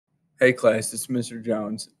Hey class, it's Mr.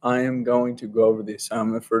 Jones. I am going to go over the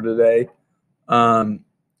assignment for today. Um,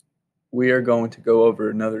 we are going to go over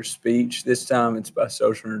another speech. This time it's by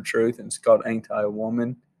Sojourner Truth and it's called Ain't I a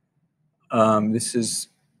Woman? This is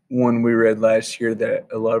one we read last year that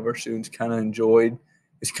a lot of our students kind of enjoyed.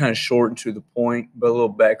 It's kind of short and to the point, but a little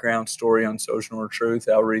background story on Sojourner Truth.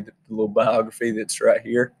 I'll read the little biography that's right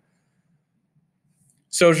here.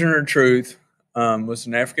 Sojourner Truth was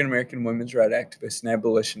an African-American women's rights activist and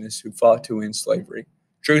abolitionist who fought to end slavery.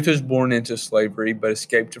 Truth was born into slavery but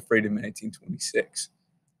escaped to freedom in 1826.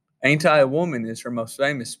 Ain't I a Woman is her most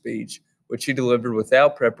famous speech, which she delivered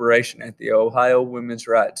without preparation at the Ohio Women's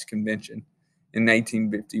Rights Convention in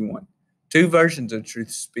 1851. Two versions of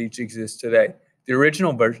Truth's speech exist today. The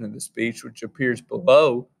original version of the speech, which appears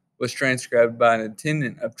below, was transcribed by an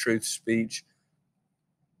attendant of Truth's speech,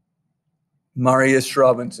 Marius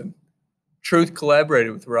Robinson. Truth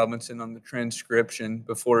collaborated with Robinson on the transcription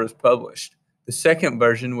before it was published. The second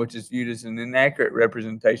version, which is viewed as an inaccurate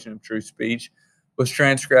representation of Truth's speech, was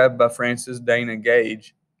transcribed by Frances Dana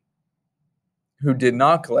Gage, who did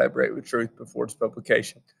not collaborate with Truth before its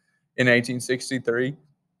publication in 1863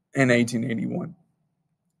 and 1881.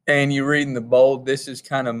 And you read in the bold, this is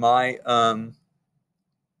kind of my,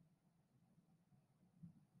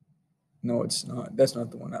 no, it's not. That's not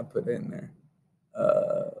the one I put in there.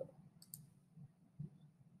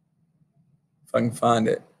 If I can find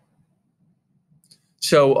it.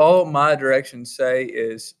 So all my directions say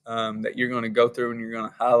is that you're going to go through and you're going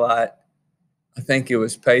to highlight, I think it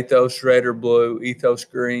was pathos, red or blue, ethos,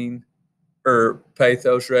 green, or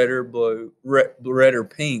pathos, red or blue, red or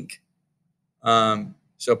pink.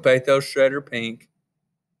 So pathos, red or pink,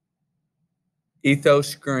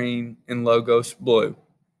 ethos, green, and logos, blue.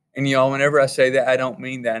 And y'all, whenever I say that, I don't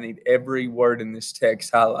mean that I need every word in this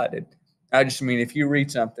text highlighted. I just mean if you read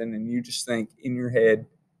something and you just think in your head,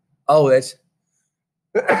 oh, that's,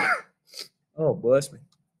 oh, bless me.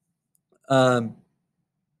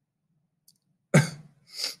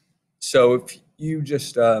 So if you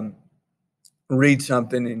just read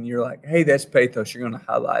something and you're like, hey, that's pathos, you're going to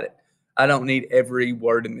highlight it. I don't need every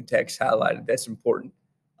word in the text highlighted. That's important.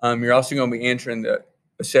 You're also going to be answering the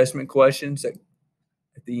assessment questions at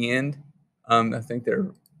the end. I think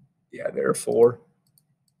there are 4.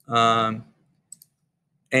 And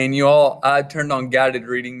you all, I turned on guided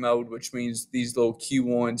reading mode, which means these little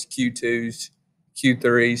Q1s, Q2s,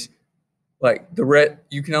 Q3s, like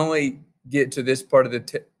you can only get to this part of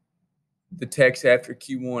the text after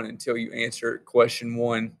Q1 until you answer question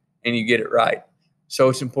 1 and you get it right. So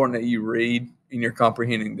it's important that you read and you're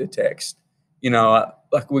comprehending the text. You know,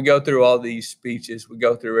 like we go through all these speeches, we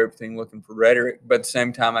go through everything looking for rhetoric, but at the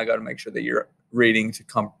same time, I got to make sure that you're reading to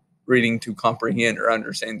comprehend or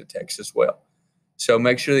understand the text as well. So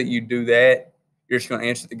make sure that you do that. You're just going to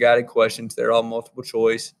answer the guided questions. They're all multiple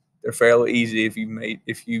choice. They're fairly easy if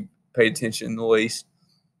you pay attention in the least.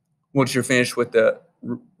 Once you're finished with the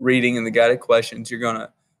reading and the guided questions, you're going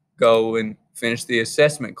to go and finish the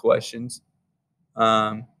assessment questions.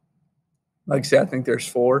 Like I said, I think there's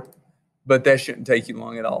 4, but that shouldn't take you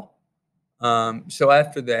long at all. So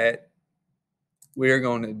after that, we are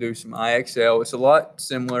going to do some IXL. It's a lot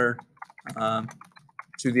similar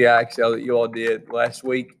to the IXL that you all did last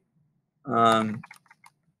week on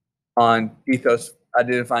ethos,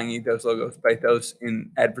 identifying ethos, logos, pathos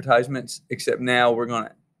in advertisements, except now we're going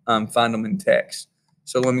to find them in text.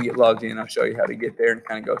 So let me get logged in. I'll show you how to get there and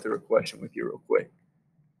kind of go through a question with you real quick.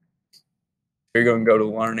 You're going to go to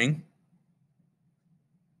Learning.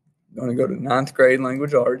 You're going to go to 9th grade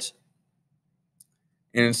Language Arts.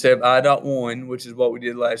 And instead of I.1, which is what we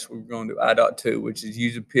did last week, we're going to I.2, which is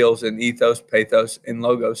use appeals in ethos, pathos, and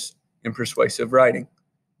logos in persuasive writing.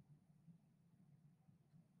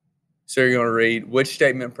 So you're going to read, which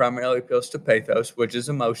statement primarily appeals to pathos, which is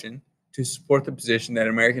emotion, to support the position that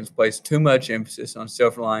Americans place too much emphasis on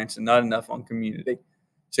self-reliance and not enough on community.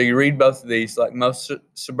 So you read both of these. Like most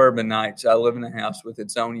suburbanites, I live in a house with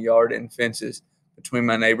its own yard and fences between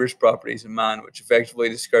my neighbors' properties and mine, which effectively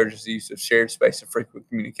discourages the use of shared space and frequent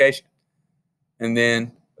communication. And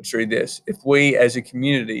then let's read this. If we as a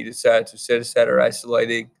community decide to set aside our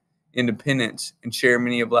isolated independence and share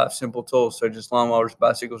many of life's simple tools, such as lawnmowers,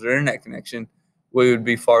 bicycles, or internet connection, we would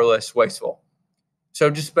be far less wasteful.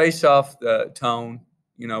 So just based off the tone,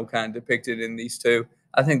 you know, kind of depicted in these two,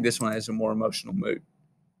 I think this one has a more emotional mood.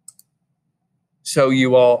 So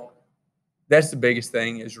you all, that's the biggest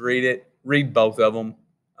thing is read both of them.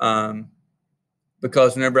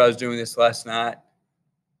 Because whenever I was doing this last night,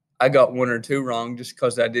 I got 1 or 2 wrong just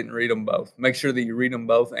because I didn't read them both. Make sure that you read them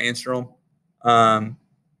both, answer them. I'm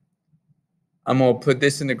going to put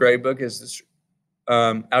this in the grade book as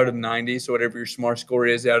out of 90. So whatever your SMART score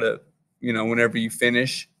is out of, whenever you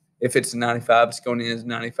finish, if it's a 95, it's going in as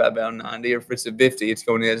 95 out of 90. Or if it's a 50, it's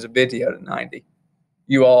going in as a 50 out of 90.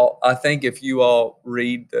 I think if you all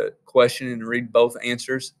read the question and read both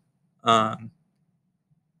answers,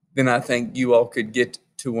 then I think you all could get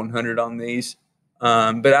to 100 on these.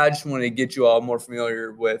 But I just want to get you all more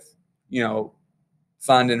familiar with,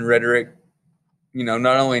 finding rhetoric,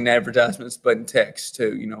 not only in advertisements, but in text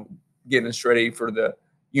too, getting us ready for the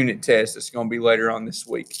unit test that's going to be later on this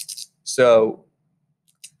week. So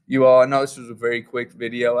you all, I know this was a very quick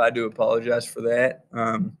video. I do apologize for that.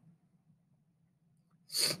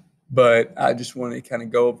 But I just want to kind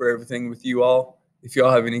of go over everything with you all. If you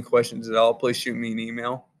all have any questions at all, please shoot me an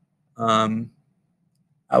email.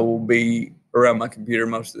 I will be around my computer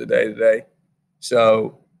most of the day today.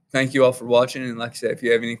 So thank you all for watching. And like I said, if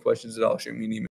you have any questions at all, shoot me an email.